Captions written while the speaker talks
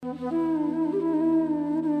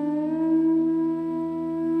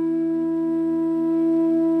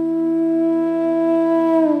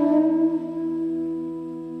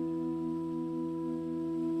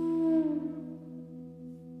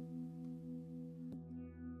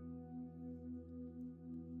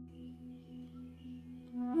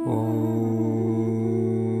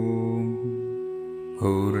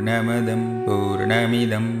पूर्णमदं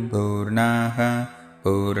पूर्णमिदं पूर्णाः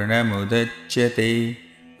पूर्णमुदच्यते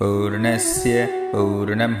पूर्णस्य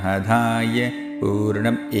पूर्णमदाय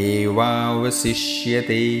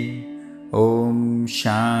पूर्णमेवावशिष्यते। ॐ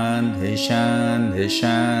शान्ति शान्ति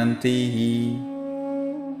शान्तिः।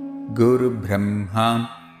 गुरुब्रह्मा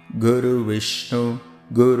गुरुविष्णु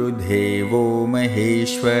गुरुदेवो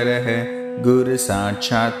महेश्वरः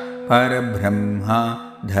गुरुसाक्षात् परब्रह्मा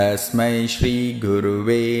तस्मै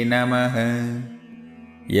श्रीगुरुवे नमः।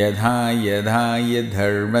 यथा यथा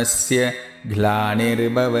धर्मस्य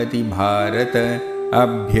ग्लानिर्भवति भारत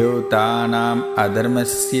अभ्युत्थानम्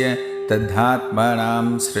अधर्मस्य तदात्मनां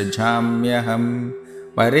सृजाम्यहं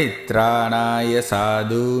परित्राणाय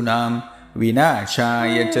साधूनां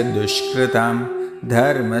विनाशाय च दुष्कृतां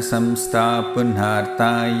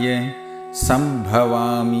धर्मसंस्थापनार्थाय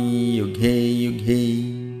संभवामि युगे युगे।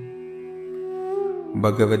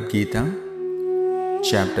 Bhagavad Gita,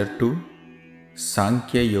 Chapter 2,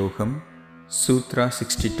 Sankhya Yogam, Sutra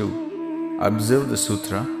 62. Observe the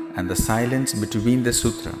sutra and the silence between the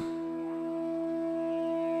sutra.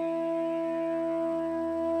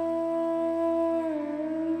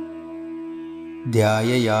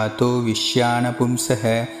 ध्याययातो विश्याणपुंसः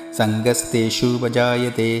संगस्तेषु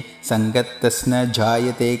उपजायते संगतस्न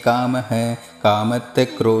जायते कामः कामत्त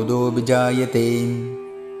क्रोधो विजायते।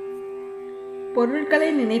 பொருட்களை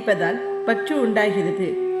நினைப்பதால் பற்று உண்டாகிறது.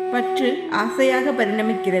 பற்று ஆசையாக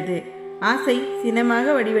பரிணமிக்கிறது. ஆசை சினமாக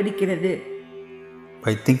வடிவெடுக்கிறது.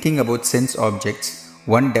 By thinking about sense objects,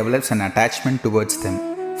 one develops an attachment towards them.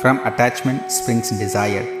 From attachment springs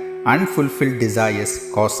desire. Unfulfilled desires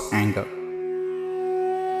cause anger.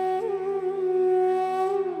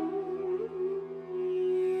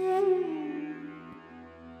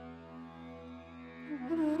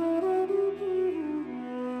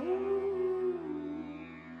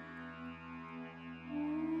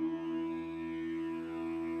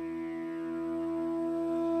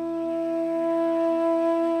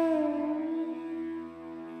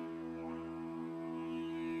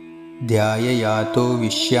 ध्याययातो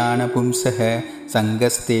विश्याणपुंसः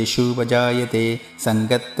संगस्तेषु उपजायते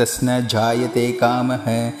संगतस्न जायते कामः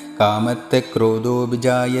कामत्त क्रोधो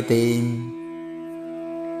विजायते।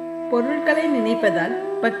 பொருட்களை நினைப்பதால்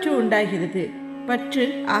பற்று உண்டாகிறது. பற்று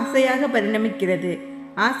ஆசையாக பரிணமிக்கிறது.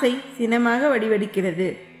 ஆசை சினமாக வடிவெடுக்கிறது.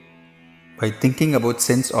 By thinking about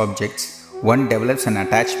sense objects, one develops an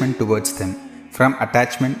attachment towards them. From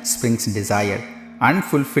attachment springs desire.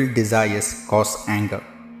 Unfulfilled desires cause anger.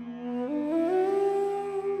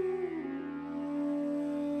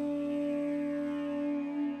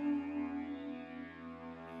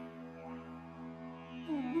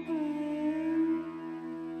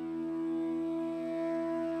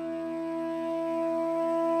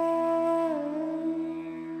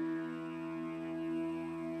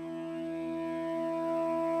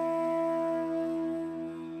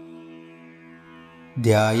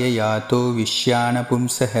 ध्याययातो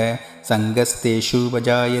विश्याणपुंसः संगस्तेषु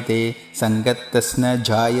उपजायते संगतस्न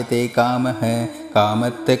जायते कामः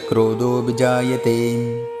कामत्त क्रोधो विजायते।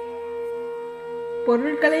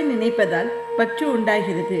 பொருட்களை நினைப்பதால் பற்று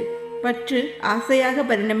உண்டாகிறது. பற்று ஆசையாக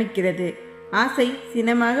பரிணமிக்கிறது. ஆசை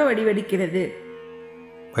சினமாக வடிவெடுக்கிறது.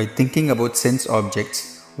 By thinking about sense objects,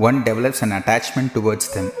 one develops an attachment towards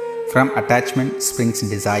them. From attachment springs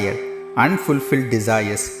desire. Unfulfilled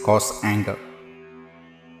desires cause anger.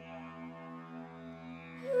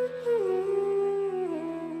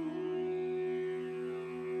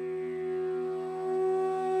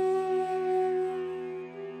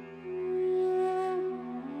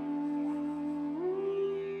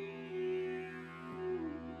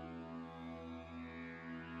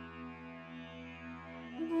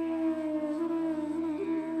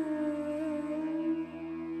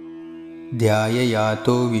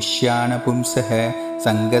 ध्याययातो विश्याणपुंसः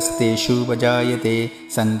संगस्तेषु उपजायते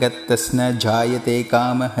संगतस्न जायते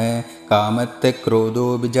कामः कामत्त क्रोधो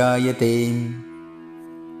विजायते।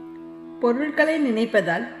 பொருட்களை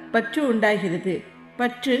நினைப்பதால் பற்று உண்டாகிறது.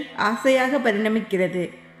 பற்று ஆசையாக பரிணமிக்கிறது.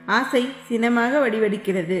 ஆசை சினமாக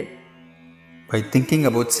வடிவெடுக்கிறது. By thinking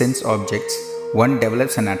about sense objects, one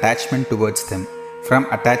develops an attachment towards them. From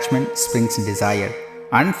attachment springs desire.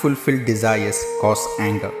 Unfulfilled desires cause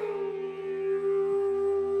anger.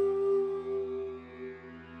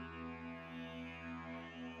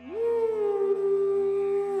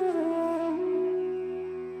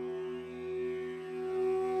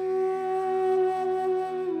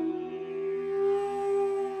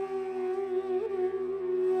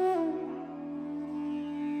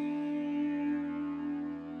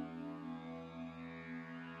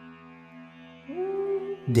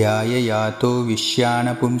 ध्याययातो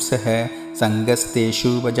विश्याणपुंसः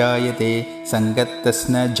सङ्गस्तेषुपजायते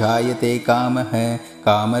सङ्गस्तस्न जायते कामः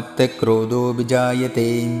कामत्तः क्रोधोऽभिजायते.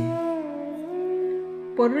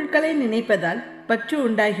 பொருட்களை நினைப்பதால் பற்று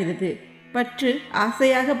உண்டாகிறது. பற்று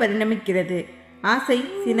ஆசையாக பரிணமிக்கிறது. ஆசை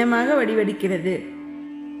சினமாக வடிவெடுக்கிறது.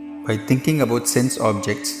 By thinking about sense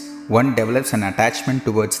objects, one develops an attachment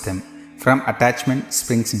towards them. From attachment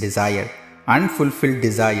springs desire. Unfulfilled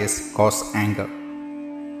desires cause anger.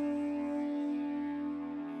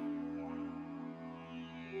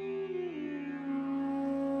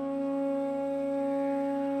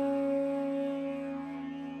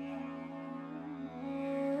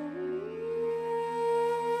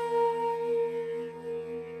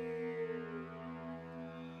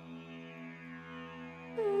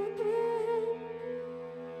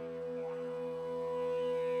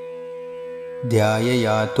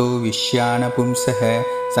 ध्याययातो विश्याणपुंसः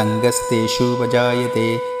सङ्गस्तेषुपजायते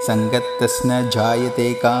सङ्गस्तस्न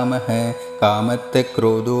जायते कामः कामत्तः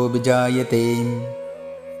क्रोधोऽभिजायते.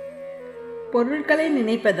 பொருட்களை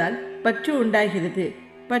நினைப்பதால் பற்று உண்டாகிறது.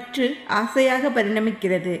 பற்று ஆசையாக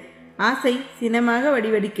பரிணமிக்கிறது. ஆசை சினமாக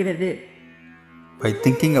வடிவெடுக்கிறது. By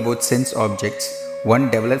thinking about sense objects, one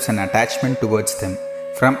develops an attachment towards them.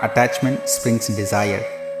 From attachment springs desire.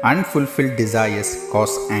 Unfulfilled desires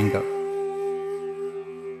cause anger.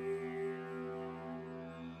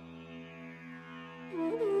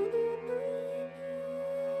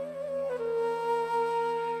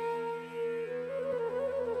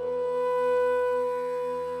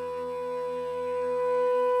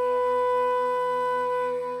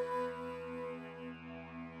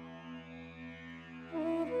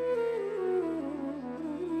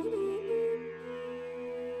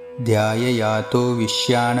 ध्याययातो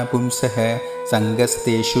विश्याणपुंसः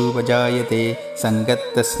सङ्गस्तेषुपजायते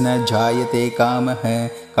सङ्गस्तस्न जायते कामः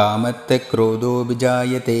कामत्तः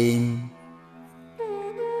क्रोधोऽभिजायते.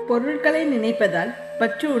 பொருட்களை நினைப்பதால்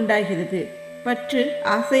பற்று உண்டாகிறது. பற்று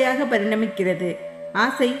ஆசையாக பரிணமிக்கிறது.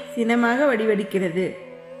 ஆசை சினமாக வடிவெடுக்கிறது.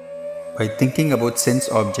 By thinking about sense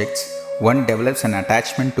objects, one develops an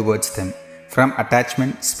attachment towards them. From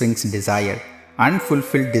attachment springs desire.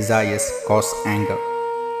 Unfulfilled desires cause anger.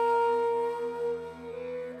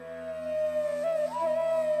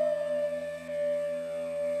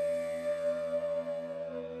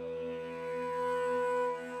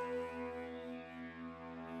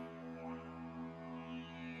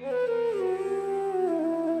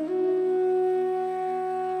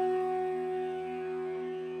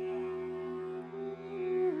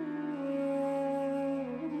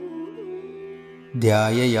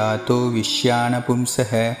 ध्याययातो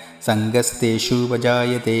विश्याणपुंसः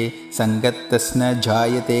सङ्गस्तेषुपजायते सङ्गस्तस्न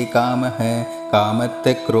जायते कामः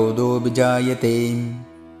कामत्तः क्रोधोऽभिजायते.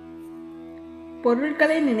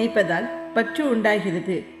 பொருட்களை நினைப்பதால் பற்று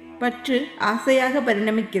உண்டாகிறது. பற்று ஆசையாக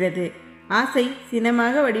பரிணமிக்கிறது. ஆசை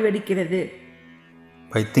சினமாக வடிவெடுக்கிறது.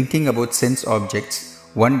 By thinking about sense objects,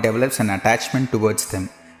 one develops an attachment towards them.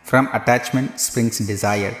 From attachment springs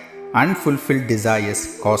desire. Unfulfilled desires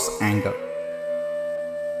cause anger.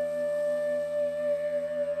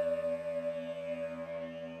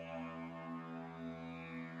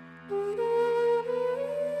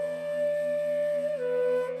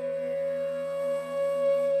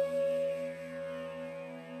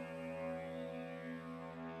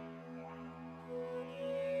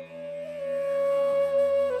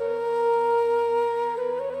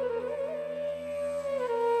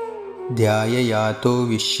 ध्याययातो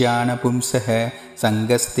विश्याणपुंसः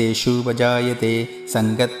सङ्गस्तेषुपजायते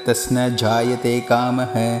सङ्गस्तस्न जायते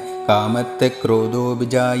कामः कामत्तः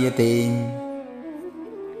क्रोधोऽभिजायते.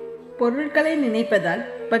 பொருட்களை நினைப்பதால்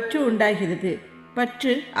பற்று உண்டாகிறது.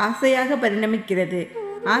 பற்று ஆசையாக பரிணமிக்கிறது.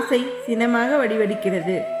 ஆசை சினமாக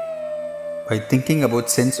வடிவெடுக்கிறது. By thinking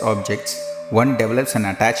about sense objects, one develops an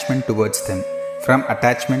attachment towards them. From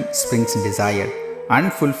attachment springs desire.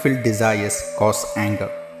 Unfulfilled desires cause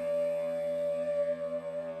anger.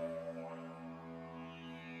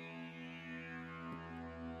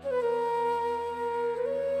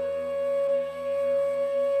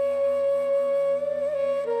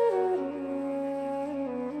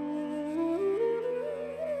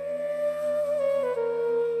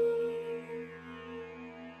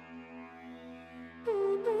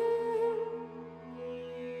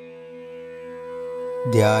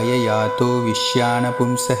 ध्याययातो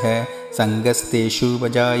विश्याणपुंसः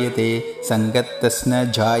सङ्गस्तेषुपजायते सङ्गस्तस्न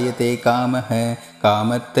जायते कामः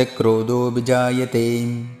कामत्तः क्रोधोऽभिजायते.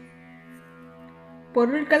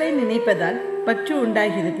 பொருட்களை நினைப்பதால் பற்று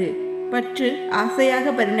உண்டாகிறது. பற்று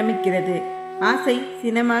ஆசையாக பரிணமிக்கிறது. ஆசை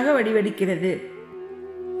சினமாக வடிவெடுக்கிறது.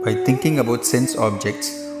 By thinking about sense objects,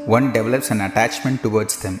 one develops an attachment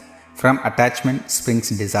towards them. From attachment springs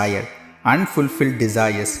desire. Unfulfilled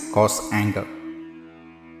desires cause anger.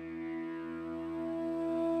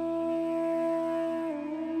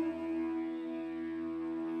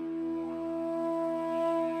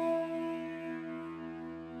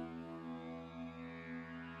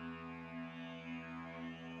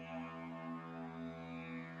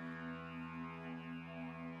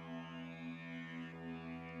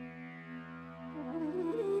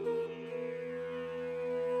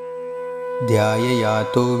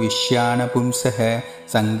 ध्याययातो विश्याणपुंसः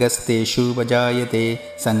संगस्तेषु वजायते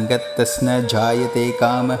संगतस्न जायते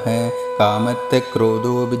कामः कामत्त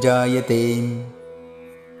क्रोधोऽभिजायते.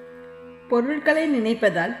 பொருட்களை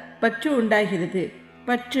நினைப்பதால் பற்று உண்டாகிறது.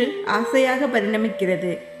 பற்று ஆசையாக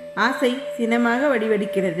பரிணமிக்கிறது. ஆசை சினமாக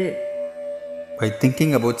வடிவெடுக்கிறது. By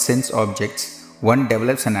thinking about sense objects, one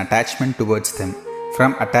develops an attachment towards them.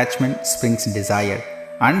 From attachment springs desire.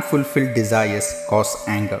 Unfulfilled desires cause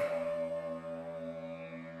anger.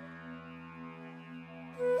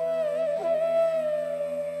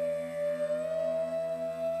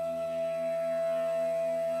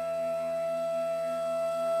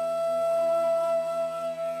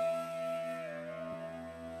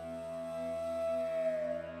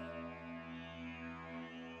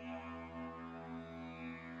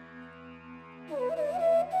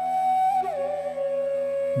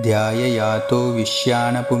 ध्याययातो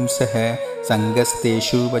विश्याणपुंसः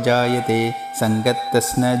संगस्तेषु वजायते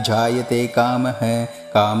संगतस्न जायते कामः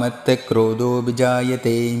कामत्त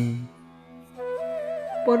क्रोधोऽभिजायते.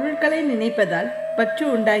 பொருட்களை நினைப்பதால் பற்று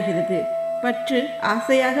உண்டாகிறது. பற்று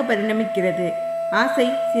ஆசையாக பரிணமிக்கிறது. ஆசை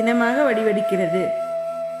சினமாக வடிவெடுக்கிறது.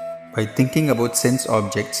 By thinking about sense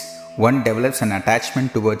objects, one develops an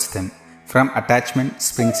attachment towards them. From attachment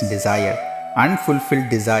springs desire. Unfulfilled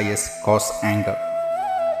desires cause anger.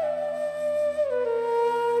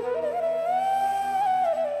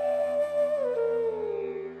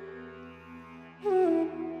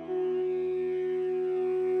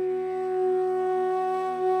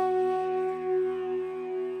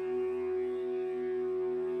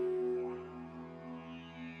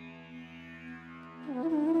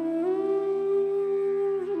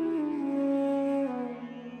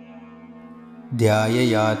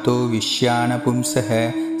 ध्याययातो विश्याणपुंसः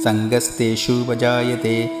संगस्तेषु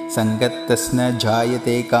वजायते संगतस्न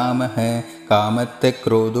जायते कामः कामत्त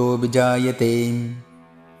क्रोधोऽभिजायते.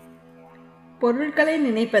 பொருட்களை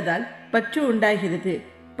நினைப்பதால் பற்று உண்டாகிறது.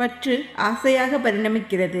 பற்று ஆசையாக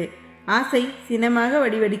பரிணமிக்கிறது. ஆசை சினமாக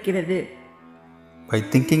வடிவெடுக்கிறது. By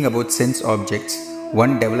thinking about sense objects,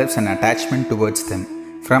 one develops an attachment towards them.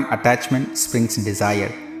 From attachment springs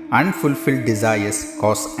desire. Unfulfilled desires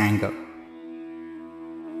cause anger.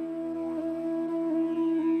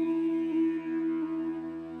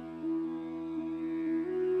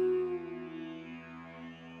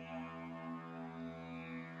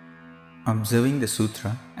 Observing the sutra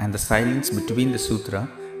and the silence between the sutra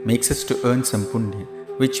makes us to earn some punya,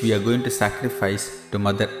 which we are going to sacrifice to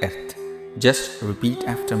Mother Earth. Just repeat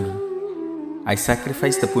after me. I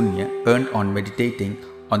sacrifice the punya earned on meditating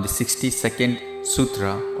on the 62nd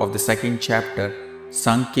sutra of the second chapter,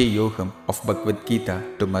 Sankhya Yogam of Bhagavad Gita,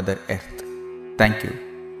 to Mother Earth. Thank you.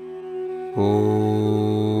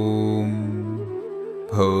 Om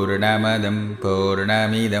Purnamadaṁ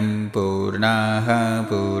Purnamidam Purnaha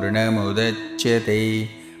Purnamudachyate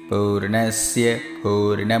Purnasya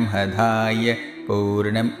Purnamhadaya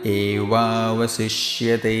Purnam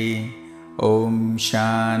Evavasishyate. Om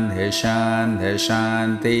Shanti Shanti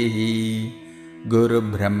Shantihi. Guru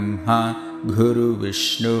Brahma Guru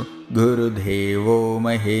Vishnu Guru Devo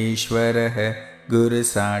Maheshwarah Guru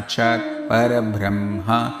Sakshat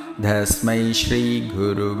Parabrahma Tasmai Shri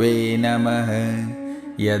Guruve Namaha.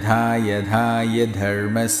 Yadha yadha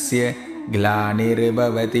yadharmasya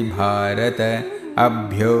glanirvavati bharata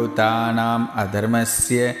abhyotanam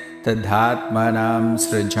adharmasya tadhatmanam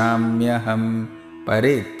srajamyaham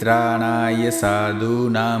paritranaya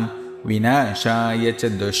sadhunam vinashaya cha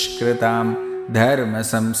dushkritam dharma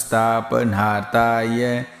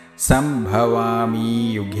samstapanartaya sambhavami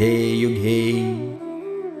yughe yughe.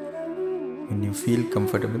 When you feel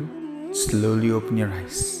comfortable, slowly open your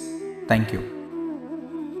eyes. Thank you.